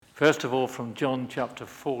First of all, from John chapter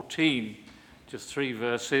 14, just 3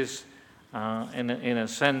 verses. In a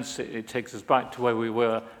sense, it takes us back to where we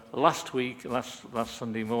were last week, last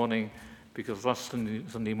Sunday morning, because last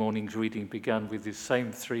Sunday morning's reading began with these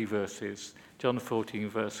same 3 verses. John 14,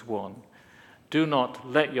 verse 1. Do not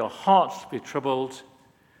let your hearts be troubled.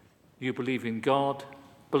 You believe in God,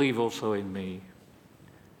 believe also in me.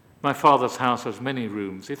 My Father's house has many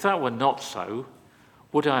rooms. If that were not so,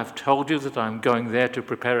 would I have told you that I am going there to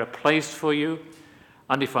prepare a place for you?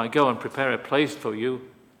 And if I go and prepare a place for you,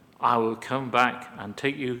 I will come back and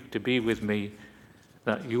take you to be with me,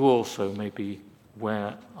 that you also may be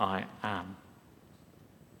where I am.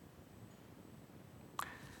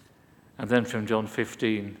 And then from John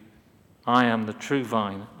 15, I am the true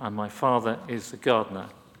vine, and my Father is the gardener.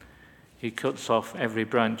 He cuts off every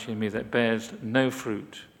branch in me that bears no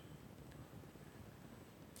fruit,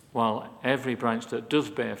 while every branch that does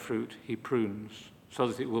bear fruit, he prunes, so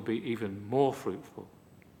that it will be even more fruitful.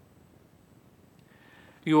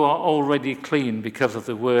 You are already clean because of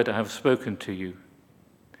the word I have spoken to you.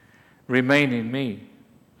 Remain in me,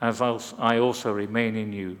 as I also remain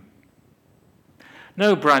in you.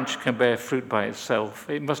 No branch can bear fruit by itself.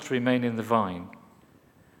 It must remain in the vine.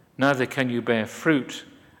 Neither can you bear fruit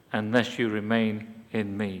unless you remain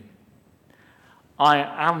in me. I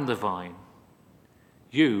am the vine.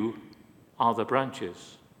 You are the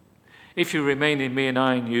branches. If you remain in me and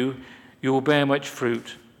I in you, you will bear much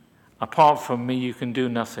fruit. Apart from me, you can do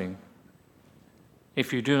nothing.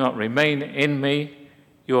 If you do not remain in me,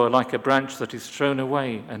 you are like a branch that is thrown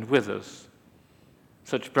away and withers.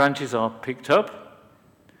 Such branches are picked up,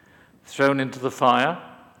 thrown into the fire,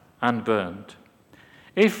 and burned.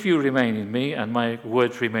 If you remain in me and my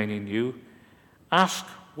words remain in you, ask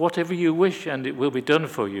whatever you wish and it will be done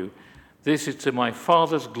for you. This is to my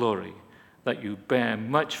Father's glory, that you bear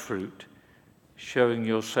much fruit, showing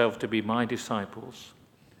yourself to be my disciples.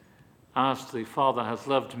 As the Father has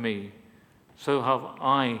loved me, so have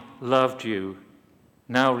I loved you.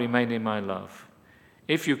 Now remain in my love.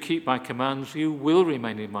 If you keep my commands, you will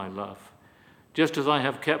remain in my love, just as I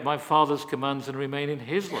have kept my Father's commands and remain in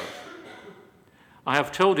his love. I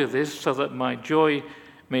have told you this so that my joy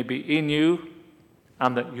may be in you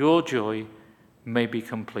and that your joy may be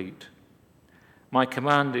complete. My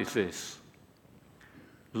command is this: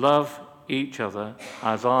 love each other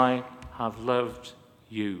as I have loved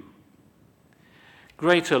you.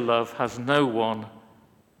 Greater love has no one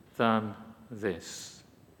than this.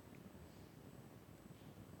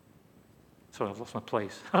 Sorry, I've lost my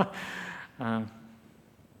place.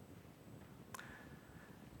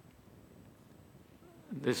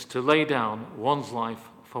 This to lay down one's life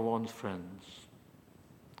for one's friends.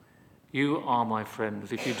 You are my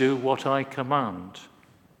friends if you do what I command.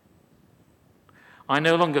 I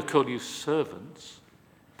no longer call you servants,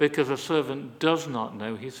 because a servant does not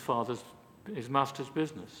know his master's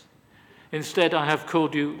business. Instead, I have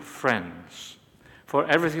called you friends, for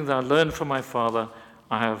everything that I learned from my Father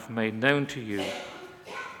I have made known to you.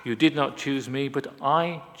 You did not choose me, but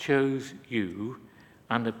I chose you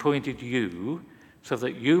and appointed you so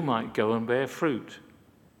that you might go and bear fruit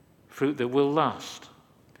that will last,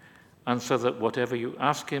 and so that whatever you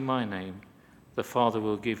ask in my name, the Father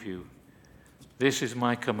will give you. This is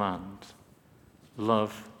my command: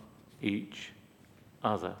 love each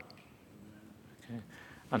other.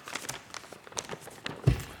 Okay.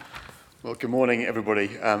 Well, good morning, everybody.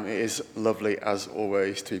 It is lovely, as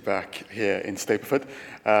always, to be back here in Stapleford.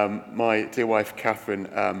 My dear wife, Catherine,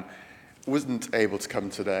 wasn't able to come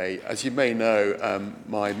today. As you may know,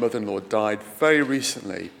 my mother-in-law died very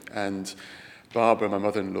recently, and Barbara, my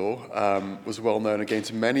mother-in-law, was well known again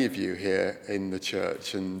to many of you here in the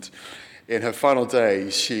church. And in her final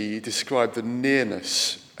days, she described the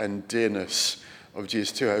nearness and dearness of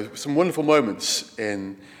Jesus to her. Some wonderful moments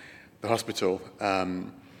in the hospital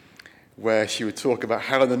where she would talk about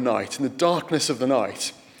how in the darkness of the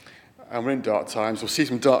night, and we're in dark times, we'll see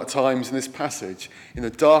some dark times in this passage, in the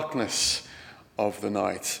darkness of the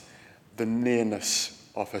night, the nearness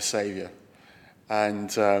of her Saviour. And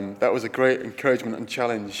that was a great encouragement and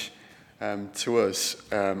challenge to us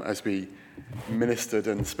as we ministered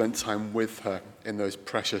and spent time with her in those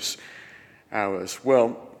precious hours.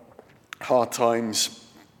 Well, hard times,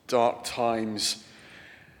 dark times,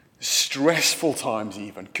 stressful times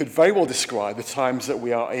even, could very well describe the times that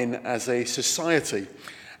we are in as a society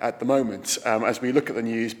at the moment. As we look at the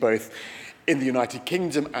news, both in the United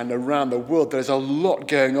Kingdom and around the world, there's a lot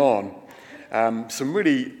going on. Some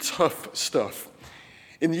really tough stuff.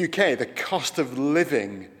 In the UK, the cost of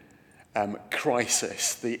living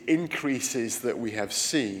crisis, the increases that we have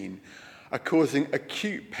seen are causing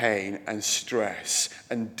acute pain and stress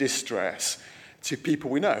and distress to people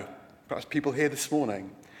we know, perhaps people here this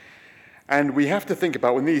morning. And we have to think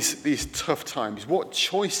about, when these tough times, what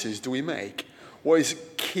choices do we make? What is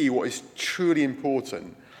key? What is truly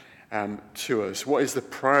important to us? What is the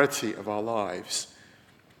priority of our lives?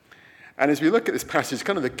 And as we look at this passage,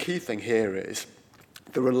 kind of the key thing here is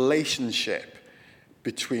the relationship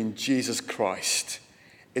between Jesus Christ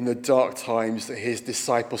in the dark times that his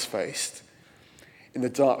disciples faced, in the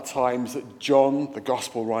dark times that John, the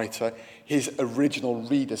gospel writer, his original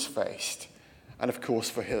readers faced, and of course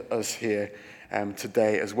for us here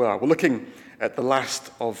today as well. We're looking at the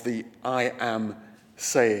last of the I am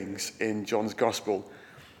sayings in John's gospel.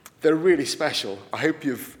 They're really special. I hope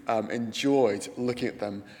you've enjoyed looking at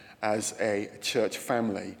them as a church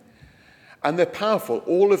family. And they're powerful.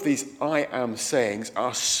 All of these I am sayings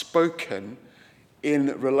are spoken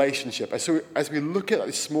in relationship. And so as we look at that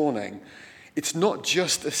this morning, it's not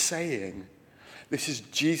just a saying. This is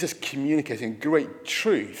Jesus communicating great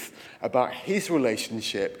truth about his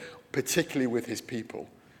relationship, particularly with his people.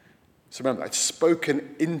 So remember, it's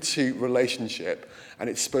spoken into relationship, and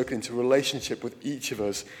it's spoken into relationship with each of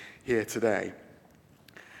us here today.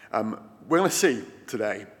 We're going to see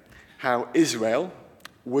today how Israel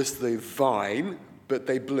was the vine, but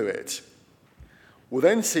they blew it. We'll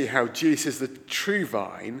then see how Jesus is the true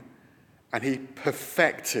vine, and he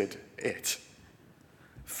perfected it.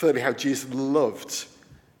 Thirdly, how Jesus loved,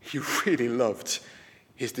 he really loved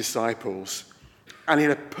his disciples. And he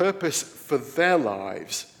had a purpose for their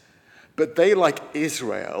lives, but they, like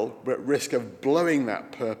Israel, were at risk of blowing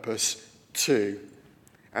that purpose too.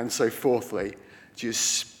 And so fourthly, Jesus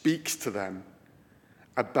speaks to them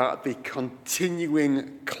about the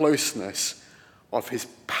continuing closeness of his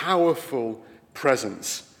powerful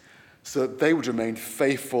presence so that they would remain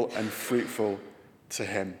faithful and fruitful to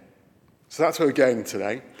him. So that's where we're going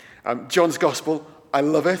today. John's gospel, I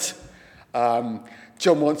love it.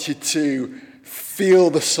 John wants you to feel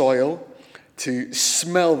the soil, to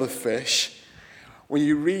smell the fish. When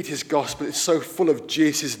you read his gospel, it's so full of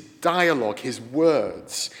Jesus' dialogue, his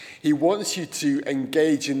words. He wants you to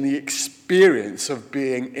engage in the experience of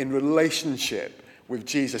being in relationship with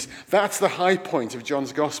Jesus. That's the high point of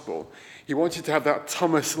John's gospel. He wants you to have that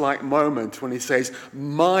Thomas-like moment when he says,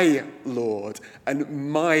 my Lord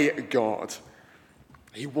and my God.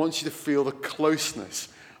 He wants you to feel the closeness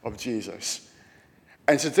of Jesus.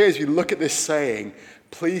 And today, as we look at this saying,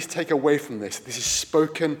 please take away from this. This is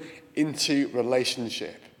spoken into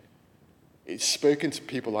relationship. It's spoken to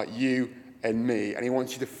people like you and me, and he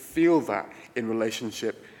wants you to feel that in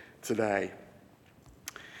relationship today.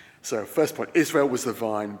 So, first point, Israel was the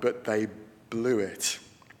vine, but they blew it.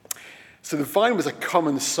 So the vine was a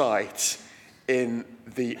common sight in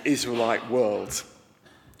the Israelite world.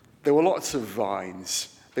 There were lots of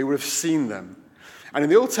vines. They would have seen them. And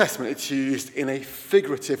in the Old Testament, it's used in a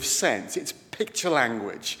figurative sense. It's picture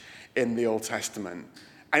language in the Old Testament.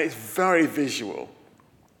 And it's very visual.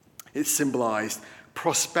 It symbolized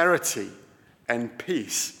prosperity and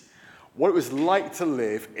peace. What it was like to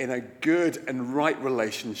live in a good and right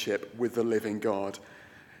relationship with the living God.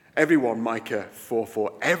 Everyone, Micah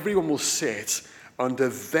 4:4, everyone will sit under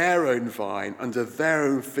their own vine, under their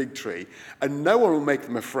own fig tree, and no one will make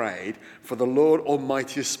them afraid, for the Lord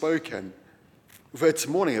Almighty has spoken. We've heard this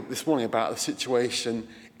morning about the situation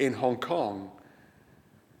in Hong Kong,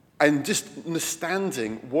 and just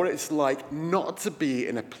understanding what it's like not to be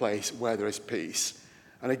in a place where there is peace.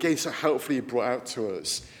 And again, so helpfully you brought out to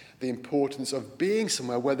us the importance of being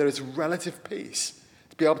somewhere where there is relative peace.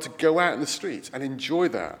 To be able to go out in the streets and enjoy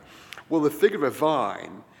that. Well, the figure of a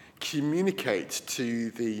vine communicates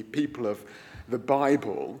to the people of the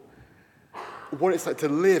Bible what it's like to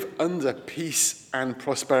live under peace and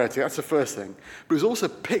prosperity. That's the first thing. But it was also a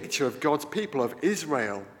picture of God's people, of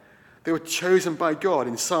Israel. They were chosen by God.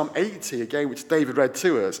 In Psalm 80, again, which David read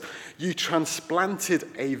to us, you transplanted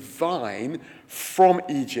a vine from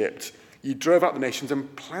Egypt. You drove out the nations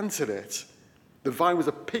and planted it. The vine was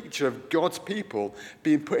a picture of God's people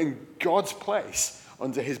being put in God's place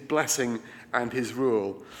under his blessing and his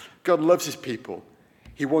rule. God loves his people.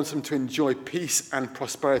 He wants them to enjoy peace and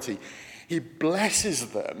prosperity. He blesses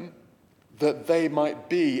them that they might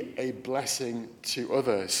be a blessing to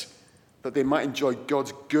others, that they might enjoy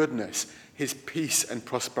God's goodness, his peace and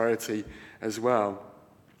prosperity as well.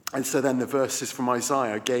 And so then the verses from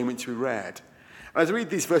Isaiah, again, which we read. As I read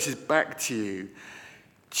these verses back to you,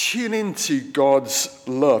 tune into God's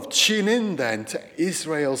love. Tune in then to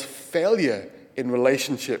Israel's failure in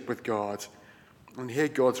relationship with God. And hear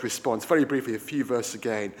God's response. Very briefly, a few verses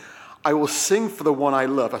again. I will sing for the one I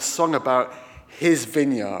love, a song about his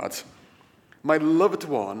vineyard. My loved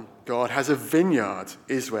one, God, has a vineyard,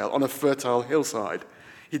 Israel, on a fertile hillside.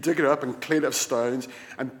 He dug it up and cleared it of stones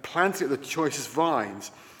and planted it with the choicest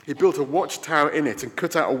vines. He built a watchtower in it and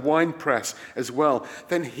cut out a wine press as well.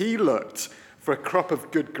 Then he looked for a crop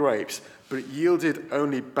of good grapes, but it yielded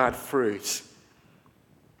only bad fruit.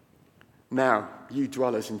 Now, you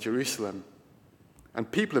dwellers in Jerusalem and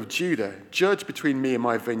people of Judah, judge between me and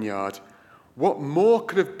my vineyard. What more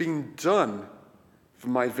could have been done for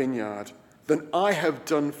my vineyard than I have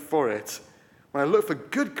done for it? When I looked for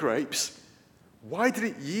good grapes, why did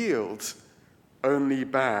it yield only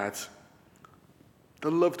bad? The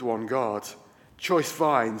loved one, God, choice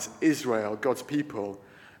vines, Israel, God's people,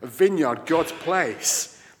 a vineyard, God's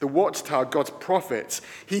place, the watchtower, God's prophets.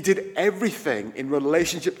 He did everything in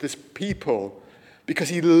relationship to this people because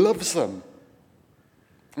he loves them.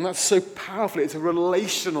 And that's so powerful. It's a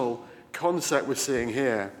relational concept we're seeing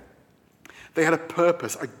here. They had a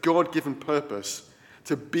purpose, a God-given purpose,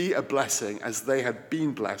 to be a blessing as they had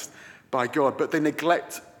been blessed by God. But they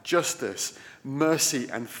neglect justice, mercy,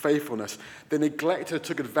 and faithfulness. They neglected or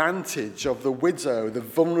took advantage of the widow, the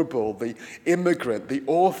vulnerable, the immigrant, the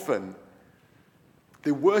orphan.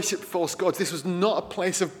 They worshipped false gods. This was not a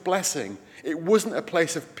place of blessing. It wasn't a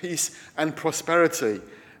place of peace and prosperity.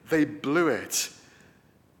 They blew it.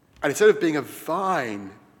 And instead of being a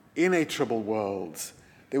vine in a troubled world,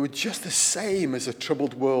 they were just the same as a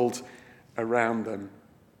troubled world around them.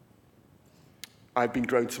 I've been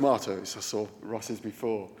growing tomatoes. I saw Ross's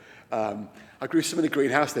before. I grew some in the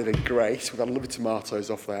greenhouse. They did great. We got lovely tomatoes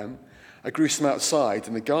off them. I grew some outside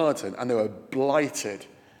in the garden, and they were blighted.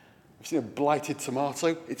 I've seen a blighted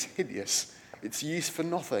tomato. It's hideous. It's used for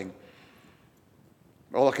nothing.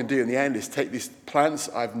 All I can do in the end is take these plants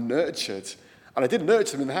I've nurtured, and I did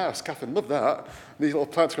nurture them in the house. Catherine loved that. These little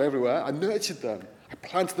plants were everywhere. I nurtured them. I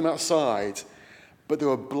planted them outside, but they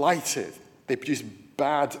were blighted. They produced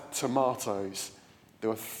bad tomatoes. They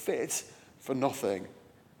were fit for nothing.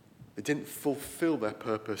 They didn't fulfill their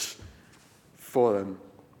purpose for them.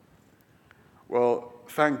 Well,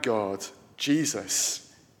 thank God,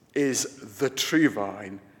 Jesus is the true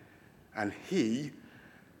vine, and he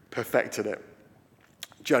perfected it.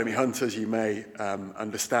 Jeremy Hunt, as you may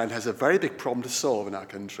understand, has a very big problem to solve in our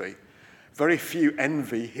country. Very few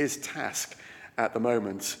envy his task at the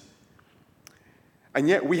moment. And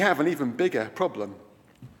yet we have an even bigger problem.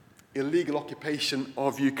 Illegal occupation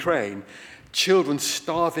of Ukraine, children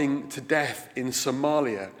starving to death in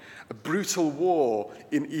Somalia, a brutal war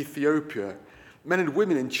in Ethiopia, men and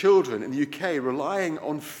women and children in the UK relying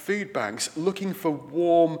on food banks, looking for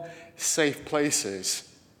warm, safe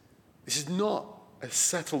places. This is not a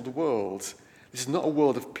settled world. This is not a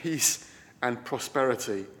world of peace and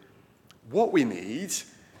prosperity. What we need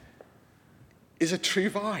is a true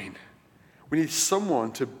vine. We need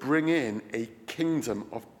someone to bring in a kingdom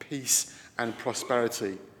of peace and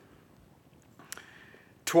prosperity.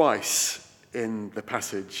 Twice in the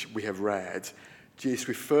passage we have read, Jesus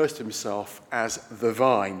refers to himself as the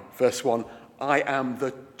vine. Verse 1, I am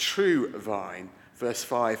the true vine. Verse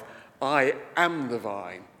 5, I am the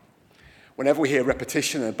vine. Whenever we hear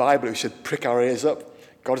repetition in the Bible, we should prick our ears up.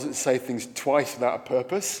 God doesn't say things twice without a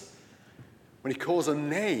purpose. When he calls a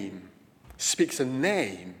name, speaks a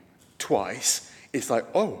name twice, it's like,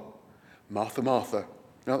 oh, Martha, Martha.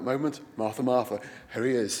 You know, at the moment, Martha, Martha. Here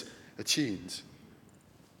he is, attuned.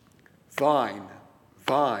 Vine,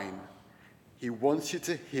 vine. He wants you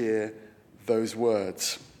to hear those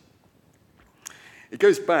words. It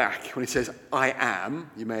goes back when he says, I am,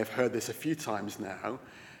 you may have heard this a few times now,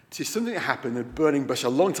 to something that happened in the burning bush a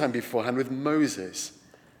long time beforehand with Moses.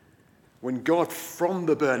 When God from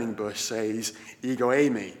the burning bush says, Ego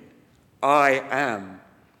eimi, I am.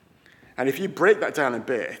 And if you break that down a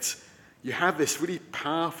bit, you have this really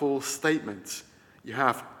powerful statement. You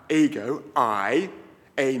have ego, I,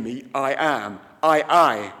 eimi, I am.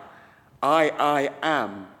 I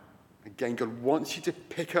am. Again, God wants you to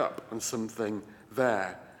pick up on something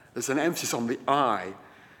there. There's an emphasis on the I.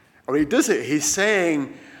 And when he does it, he's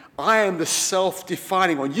saying, I am the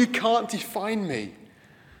self-defining one. You can't define me.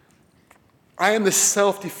 I am the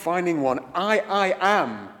self-defining one. I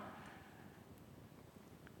am.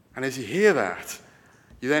 And as you hear that,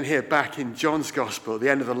 you then hear back in John's Gospel, at the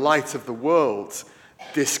end of the light of the world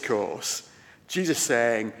discourse, Jesus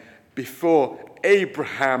saying, before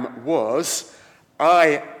Abraham was,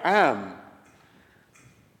 I am.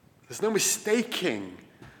 There's no mistaking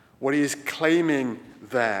what he is claiming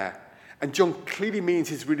there. And John clearly means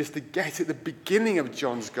his readers to get at the beginning of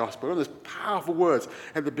John's Gospel, one of those powerful words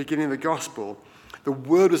at the beginning of the Gospel. The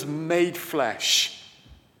Word was made flesh.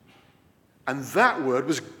 And that Word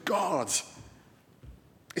was God.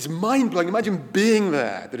 It's mind-blowing. Imagine being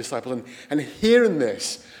there, the disciples, and hearing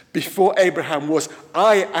this before Abraham was,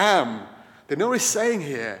 I am. They know what he's saying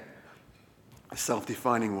here. A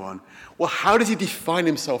self-defining one. Well, how does he define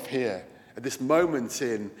himself here at this moment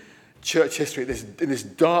in church history, in this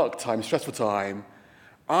dark time, stressful time?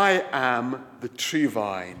 I am the true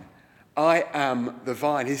vine. I am the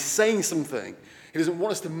vine. He's saying something. He doesn't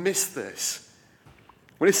want us to miss this.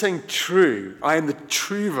 When he's saying true, I am the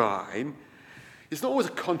true vine, it's not always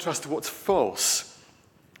a contrast to what's false,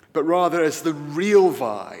 but rather as the real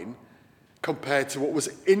vine compared to what was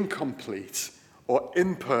incomplete or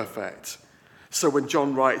imperfect. So when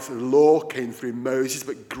John writes, the law came through Moses,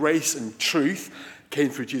 but grace and truth came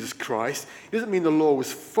through Jesus Christ, it doesn't mean the law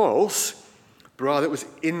was false, but rather it was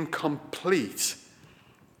incomplete.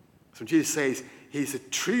 So when Jesus says he's the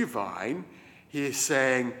true vine, he is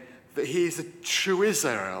saying that he is the true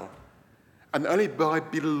Israel. And only by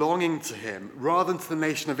belonging to him, rather than to the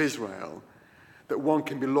nation of Israel, that one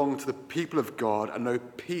can belong to the people of God and know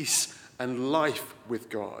peace and life with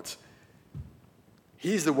God.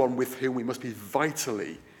 He's the one with whom we must be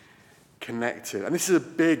vitally connected. And this is a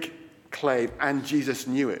big claim, and Jesus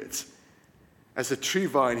knew it. As the true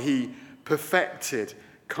vine, he perfected,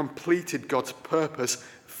 completed God's purpose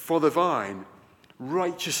for the vine.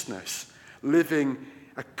 Righteousness, living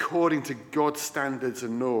according to God's standards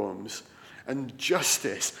and norms, and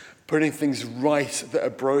justice, putting things right that are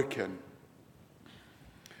broken.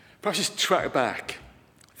 Perhaps just track back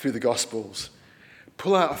through the Gospels.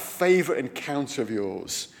 Pull out a favourite encounter of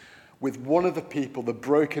yours with one of the people, the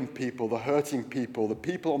broken people, the hurting people, the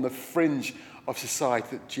people on the fringe of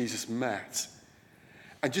society that Jesus met.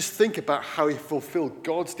 And just think about how he fulfilled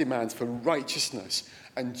God's demands for righteousness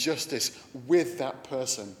and justice with that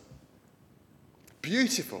person.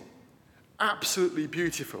 Beautiful. Absolutely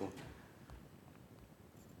beautiful.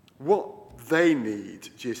 What they need,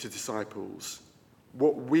 Jesus' disciples,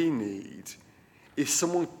 what we need, is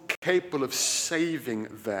someone capable of saving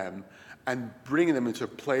them and bringing them into a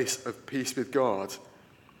place of peace with God.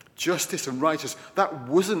 Justice and righteousness, that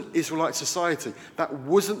wasn't Israelite society. That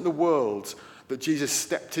wasn't the world that Jesus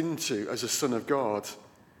stepped into as a Son of God.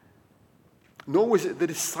 Nor was it the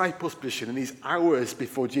disciples' position in these hours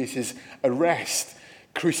before Jesus' arrest,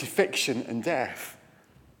 crucifixion, and death.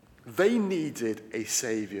 They needed a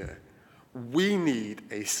Saviour. We need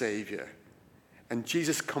a Saviour. And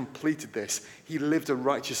Jesus completed this. He lived a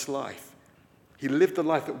righteous life. He lived the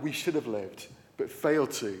life that we should have lived, but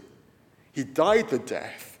failed to. He died the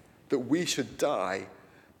death that we should die,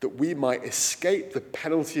 that we might escape the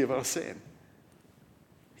penalty of our sin.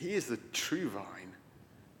 He is the true vine.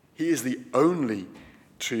 He is the only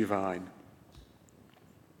true vine.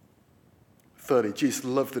 Thirdly, Jesus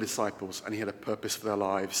loved the disciples and he had a purpose for their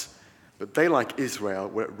lives. But they, like Israel,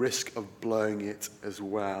 were at risk of blowing it as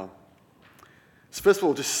well. So first of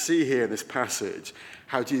all, just see here in this passage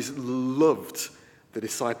how Jesus loved the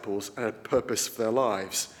disciples and had a purpose for their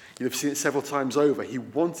lives. You've seen it several times over. He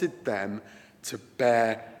wanted them to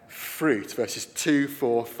bear fruit. Verses 2,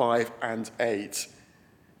 4, 5, and 8.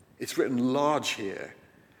 It's written large here.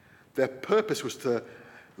 Their purpose was to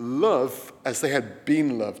love as they had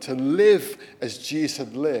been loved, to live as Jesus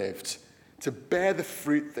had lived, to bear the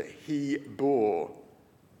fruit that he bore.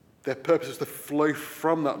 Their purpose was to flow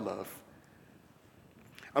from that love.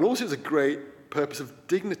 And also it was a great purpose of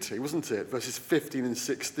dignity, wasn't it? Verses 15 and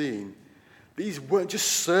 16. These weren't just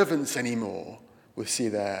servants anymore, we'll see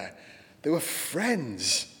there. They were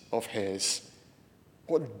friends of his.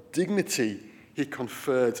 What dignity he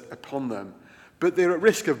conferred upon them. But they're at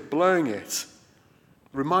risk of blowing it.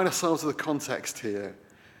 Remind ourselves of the context here.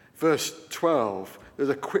 Verse 12, there's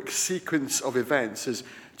a quick sequence of events as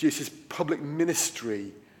Jesus' public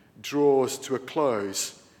ministry draws to a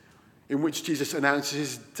close, in which Jesus announces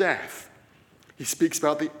his death. He speaks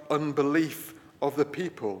about the unbelief of the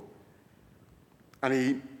people, and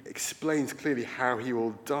he explains clearly how he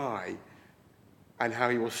will die and how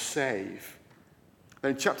he will save.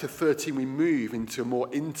 Then in chapter 13, we move into a more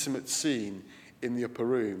intimate scene in the upper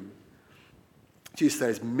room. Jesus there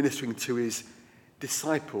is ministering to his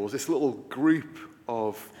disciples, this little group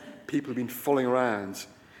of people who've been following around,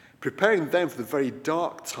 preparing them for the very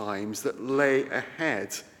dark times that lay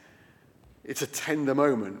ahead. It's a tender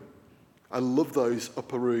moment. I love those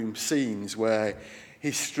upper room scenes where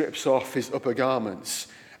he strips off his upper garments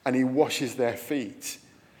and he washes their feet.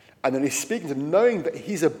 And then he's speaking to them, knowing that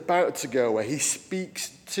he's about to go away. He speaks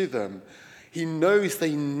to them. He knows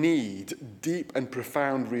they need deep and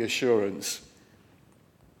profound reassurance.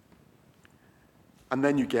 And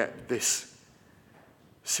then you get this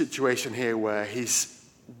situation here where he's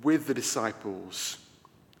with the disciples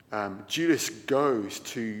Judas goes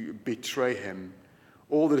to betray him.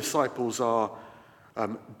 All the disciples are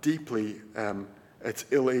deeply at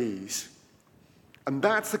ill ease. And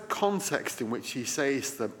that's the context in which he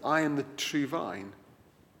says to them, I am the true vine.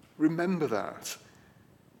 Remember that.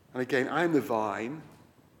 And again, I am the vine,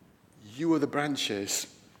 you are the branches.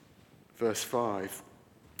 Verse 5.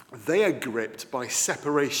 They are gripped by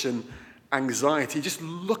separation anxiety. Just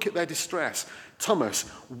look at their distress. Thomas,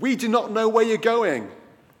 we do not know where you're going.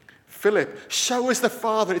 Philip, show us the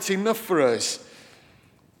Father, it's enough for us.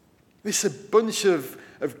 This is a bunch of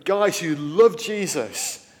guys who love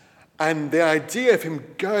Jesus, and the idea of him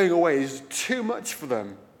going away is too much for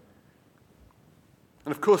them.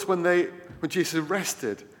 And of course, when Jesus was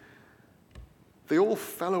arrested, they all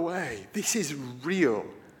fell away. This is real,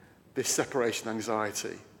 this separation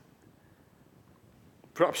anxiety.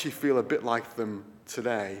 Perhaps you feel a bit like them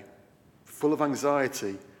today, full of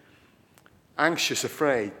anxiety, anxious,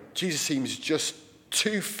 afraid. Jesus seems just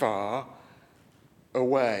too far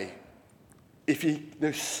away. If you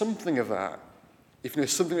know something of that, if you know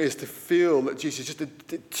something it is to feel that Jesus is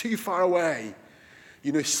just too far away,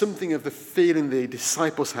 you know something of the feeling the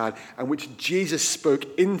disciples had and which Jesus spoke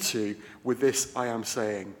into with this I am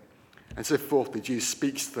saying. And so fourthly, Jesus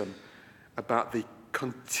speaks to them about the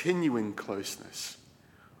continuing closeness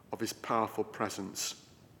of his powerful presence.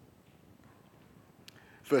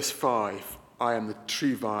 Verse 5, I am the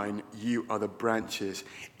true vine, you are the branches.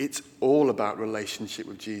 It's all about relationship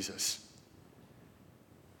with Jesus.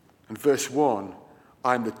 And verse 1,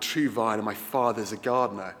 I am the true vine and my Father's a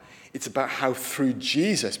gardener. It's about how through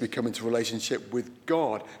Jesus we come into relationship with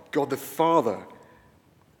God, God the Father.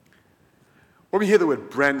 When we hear the word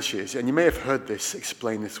branches, and you may have heard this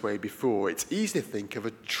explained this way before, it's easy to think of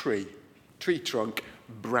a tree trunk,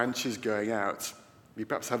 branches going out. We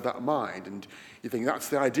perhaps have that in mind, and you think that's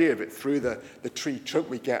the idea of it. Through the tree trunk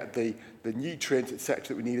we get the nutrients, etc.,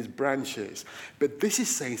 that we need as branches. But this is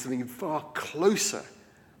saying something far closer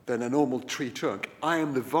than a normal tree trunk. I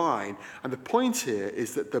am the vine, and the point here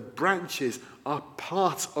is that the branches are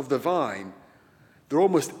part of the vine. They're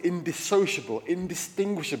almost indissociable,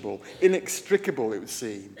 indistinguishable, inextricable, it would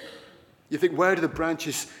seem. You think, where do the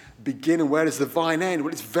branches begin and where does the vine end?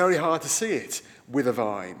 Well, it's very hard to see it with a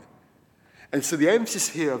vine. And so the emphasis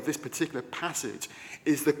here of this particular passage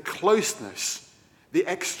is the closeness, the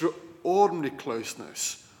extraordinary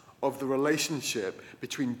closeness of the relationship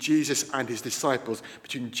between Jesus and his disciples,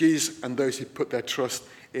 between Jesus and those who put their trust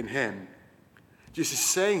in him. Jesus is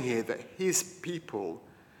saying here that his people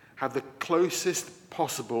have the closest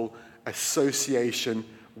possible association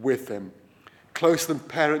with him. Closer than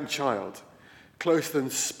parent-child, closer than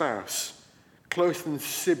spouse, closer than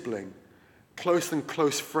sibling, closer than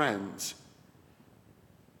close friends.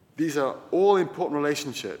 These are all important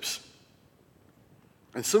relationships.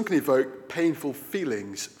 And some can evoke painful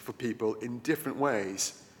feelings for people in different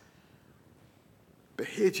ways. But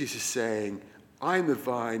here Jesus is saying, I am the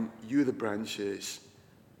vine, you are the branches.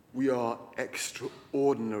 We are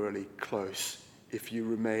extraordinarily close if you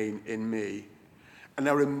remain in me. And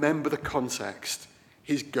now remember the context.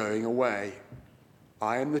 He's going away.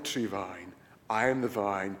 I am the true vine. I am the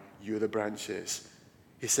vine, you are the branches.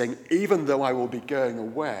 He's saying, even though I will be going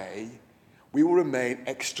away, we will remain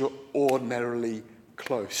extraordinarily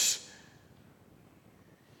close.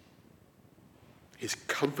 He's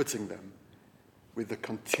comforting them with the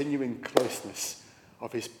continuing closeness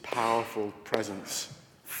of his powerful presence.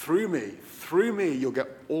 Through me, you'll get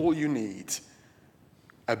all you need.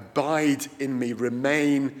 Abide in me,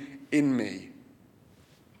 remain in me.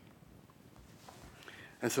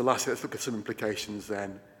 And so lastly, let's look at some implications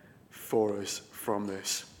then for us from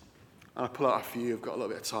this. And I'll pull out a few, I've got a little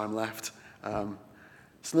bit of time left. So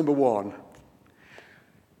number one,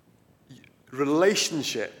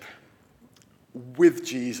 relationship with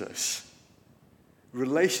Jesus,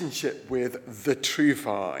 relationship with the true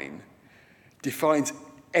vine, defines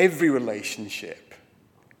every relationship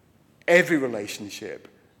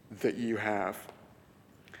that you have.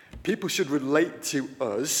 People should relate to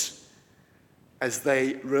us as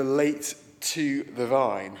they relate to the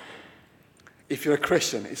vine. If you're a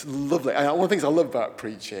Christian, it's lovely. And one of the things I love about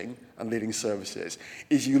preaching and leading services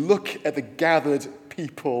is you look at the gathered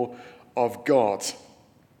people of God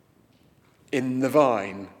in the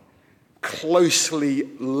vine, closely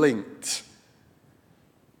linked.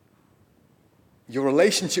 Your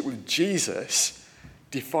relationship with Jesus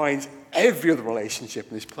defines every other relationship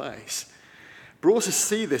in this place. But also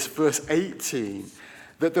see this, verse 18,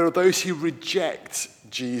 that there are those who reject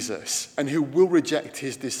Jesus and who will reject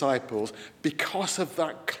his disciples because of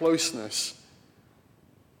that closeness.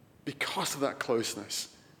 Because of that closeness.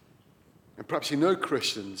 And perhaps you know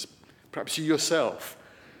Christians, perhaps you yourself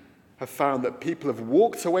have found that people have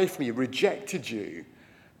walked away from you, rejected you,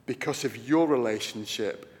 because of your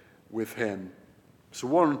relationship with him. So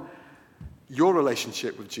one, your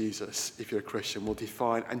relationship with Jesus, if you're a Christian, will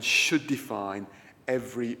define and should define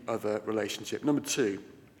every other relationship. Number two,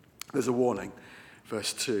 there's a warning.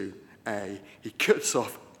 Verse 2a, he cuts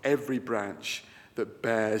off every branch that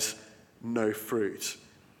bears no fruit.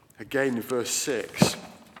 Again, in verse 6,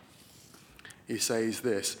 he says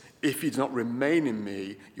this, if you do not remain in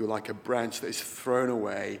me, you're like a branch that is thrown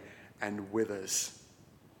away and withers.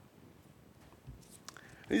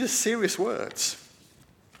 These are serious words.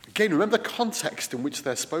 Again, remember the context in which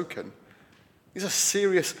they're spoken. These are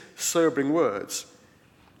serious, sobering words.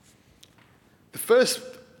 The first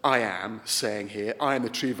I am saying here, I am the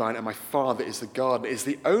true vine and my Father is the gardener, is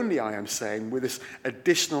the only I am saying with this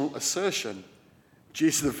additional assertion.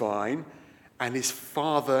 Jesus is the vine and his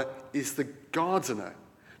Father is the gardener.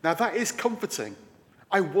 Now that is comforting.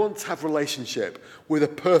 I want to have a relationship with a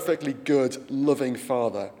perfectly good, loving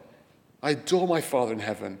Father. I adore my Father in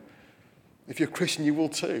heaven. If you're a Christian, you will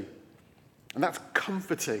too. And that's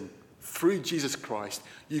comforting. Through Jesus Christ,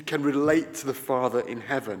 you can relate to the Father in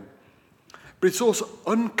heaven. But it's also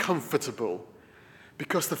uncomfortable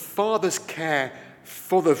because the Father's care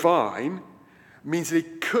for the vine means that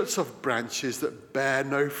he cuts off branches that bear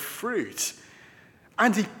no fruit.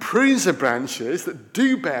 And he prunes the branches that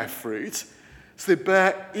do bear fruit so they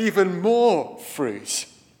bear even more fruit.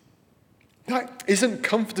 That isn't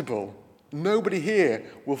comfortable. Nobody here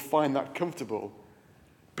will find that comfortable.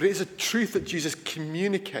 But it is a truth that Jesus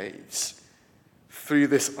communicates through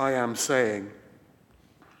this I am saying.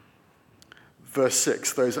 Verse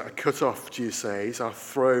 6, those that are cut off, Jesus says, are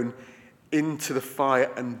thrown into the fire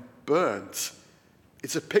and burnt.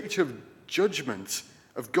 It's a picture of judgment,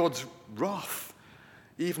 of God's wrath,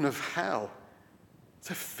 even of hell.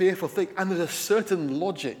 It's a fearful thing. And there's a certain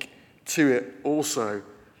logic to it also.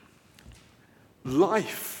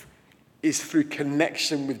 Life is through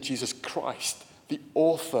connection with Jesus Christ, the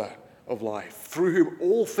author of life, through whom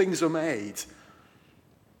all things are made.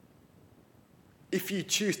 If you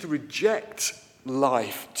choose to reject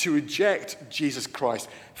life, to reject Jesus Christ,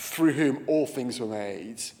 through whom all things were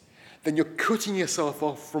made, then you're cutting yourself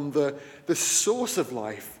off from the source of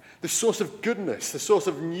life, the source of goodness, the source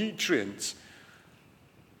of nutrients.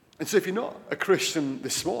 And so if you're not a Christian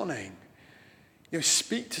this morning,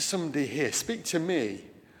 speak to somebody here, speak to me.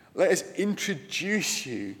 Let us introduce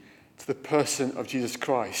you to the person of Jesus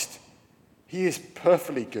Christ. He is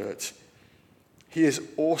perfectly good. He is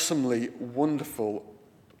awesomely wonderful,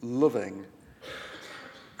 loving.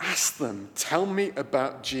 Ask them, tell me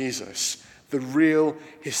about Jesus, the real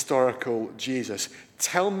historical Jesus.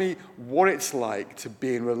 Tell me what it's like to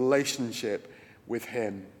be in relationship with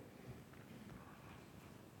him.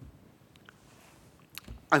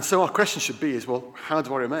 And so our question should be well, how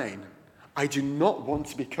do I remain? I do not want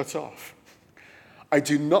to be cut off. I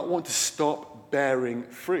do not want to stop bearing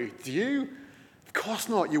fruit. Do you? Of course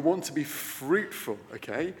not. You want to be fruitful,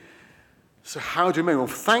 okay? So how do you remain? Well,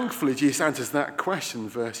 thankfully, Jesus answers that question,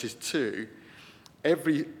 verses 2. How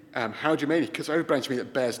do you remain? He cuts every branch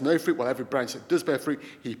that bears no fruit, while every branch that does bear fruit,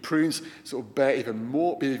 he prunes, so it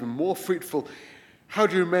will be even more fruitful. How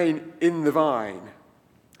do you remain in the vine?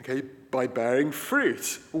 Okay, by bearing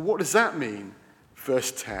fruit. Well, what does that mean?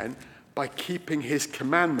 Verse 10, by keeping his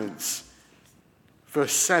commandments.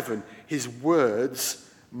 Verse 7, his words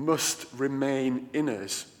must remain in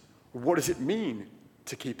us. What does it mean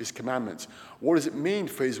to keep his commandments? What does it mean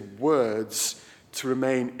for his words to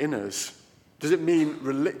remain in us? Does it mean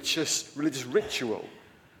religious ritual?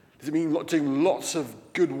 Does it mean doing lots of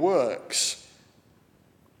good works?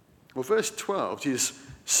 Well, verse 12, Jesus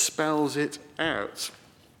spells it out.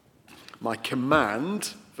 My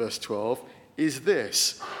command, verse 12, is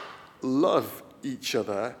this: love each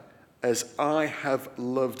other as I have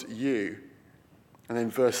loved you. And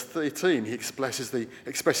then verse 13, he expresses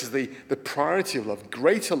the priority of love.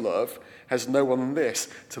 Greater love has no one than this,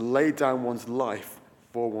 to lay down one's life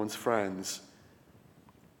for one's friends.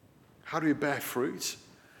 How do we bear fruit?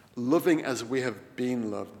 Loving as we have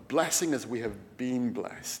been loved, blessing as we have been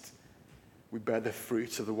blessed. We bear the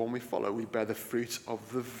fruit of the one we follow. We bear the fruit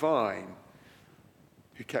of the vine,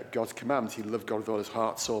 who kept God's commandments. He loved God with all his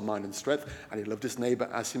heart, soul, mind, and strength, and he loved his neighbor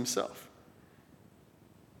as himself.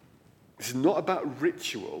 This is not about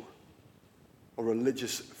ritual or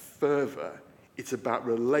religious fervor. It's about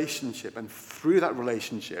relationship, and through that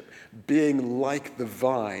relationship, being like the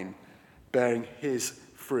vine, bearing his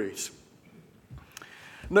fruit.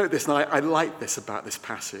 Note this, and I like this about this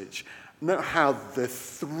passage. note how the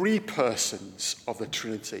three persons of the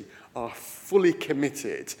Trinity are fully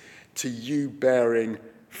committed to you bearing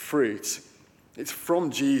fruit. It's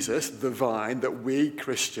from Jesus, the vine, that we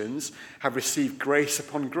Christians have received grace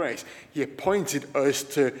upon grace. He appointed us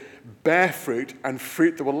to bear fruit and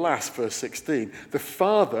fruit that will last, verse 16. The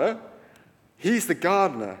Father, he's the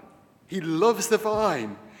gardener. He loves the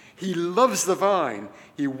vine. He loves the vine.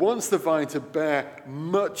 He wants the vine to bear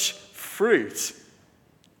much fruit.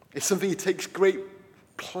 It's something he takes great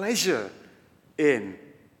pleasure in.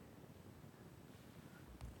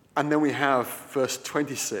 And then we have verse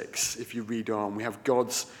 26, if you read on, we have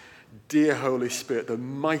God's dear Holy Spirit, the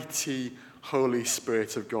mighty Holy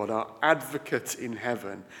Spirit of God, our advocate in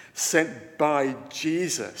heaven, sent by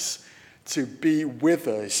Jesus to be with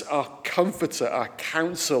us, our comforter, our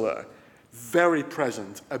counselor, very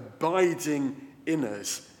present, abiding in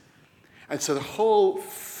us. And so the whole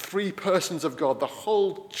three persons of God, the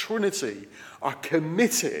whole Trinity, are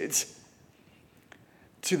committed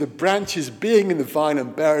to the branches being in the vine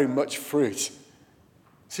and bearing much fruit.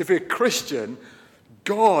 So if you're a Christian,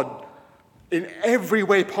 God, in every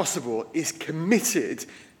way possible, is committed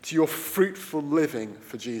to your fruitful living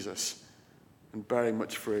for Jesus and bearing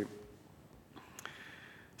much fruit.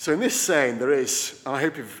 So in this saying, there is, and I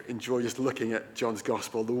hope you've enjoyed just looking at John's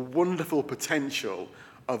Gospel, the wonderful potential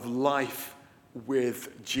of life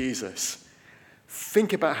with Jesus.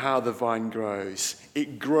 Think about how the vine grows.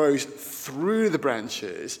 It grows through the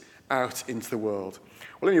branches out into the world.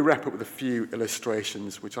 Well, let me wrap up with a few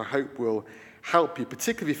illustrations, which I hope will help you,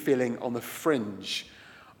 particularly feeling on the fringe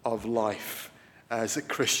of life as a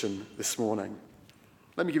Christian this morning.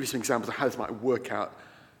 Let me give you some examples of how this might work out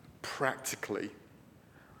practically.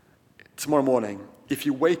 Tomorrow morning, if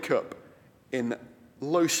you wake up in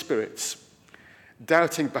low spirits,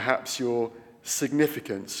 doubting perhaps your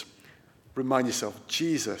significance, remind yourself,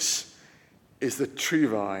 Jesus is the true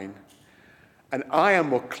vine, and I am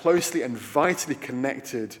more closely and vitally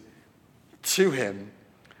connected to him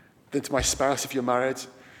than to my spouse if you're married,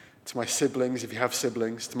 to my siblings if you have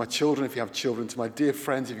siblings, to my children if you have children, to my dear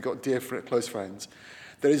friends if you've got dear close friends.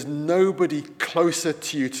 There is nobody closer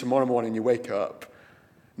to you tomorrow morning when you wake up,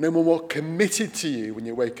 no one more committed to you when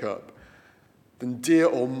you wake up than dear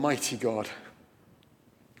Almighty God.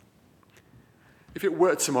 If it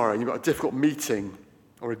were tomorrow and you've got a difficult meeting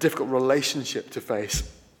or a difficult relationship to face,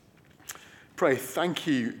 pray, thank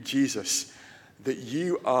you, Jesus, that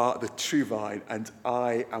you are the true vine and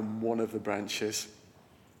I am one of the branches.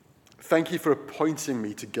 Thank you for appointing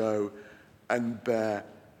me to go and bear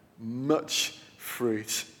much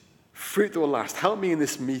fruit, fruit that will last. Help me in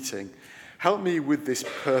this meeting. Help me with this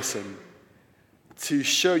person to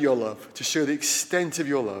show your love, to show the extent of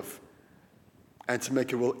your love, and to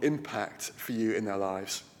make a real impact for you in their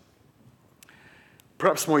lives.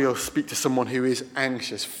 Perhaps more you'll speak to someone who is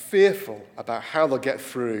anxious, fearful about how they'll get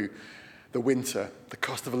through the winter, the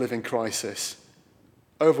cost of a living crisis,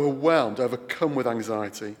 overwhelmed, overcome with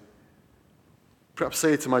anxiety. Perhaps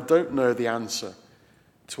say to them, I don't know the answer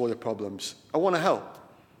to all your problems. I want to help.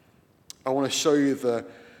 I want to show you the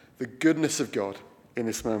goodness of God in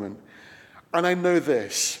this moment. And I know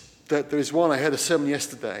this, that there is one, I heard a sermon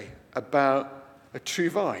yesterday about a true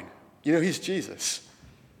vine. You know, he's Jesus.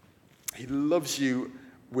 He loves you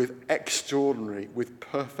with extraordinary, with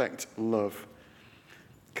perfect love.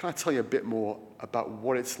 Can I tell you a bit more about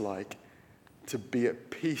what it's like to be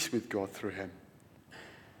at peace with God through him?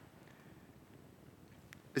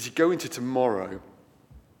 As you go into tomorrow,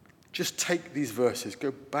 just take these verses,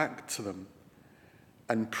 go back to them,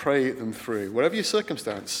 and pray them through. Whatever your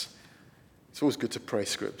circumstance, it's always good to pray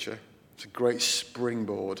Scripture. It's a great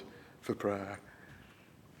springboard for prayer.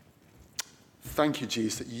 Thank you,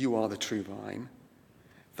 Jesus, that you are the true vine.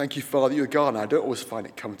 Thank you, Father, that you're a gardener. I don't always find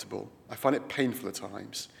it comfortable. I find it painful at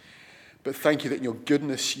times. But thank you that in your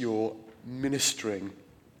goodness, you're ministering,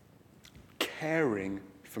 caring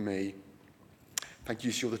for me. Thank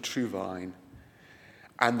you, you're the true vine.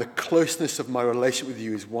 And the closeness of my relationship with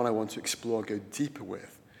you is one I want to explore, go deeper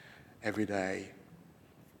with every day.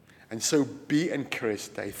 And so be encouraged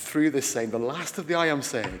today through this saying, the last of the I am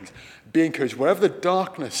sayings. Be encouraged, wherever the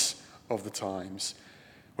darkness of the times,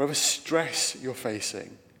 wherever stress you're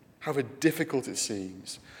facing, however difficult it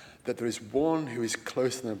seems, that there is one who is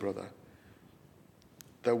closer than a brother,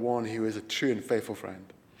 the one who is a true and faithful friend.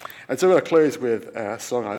 And so I'm going to close with a song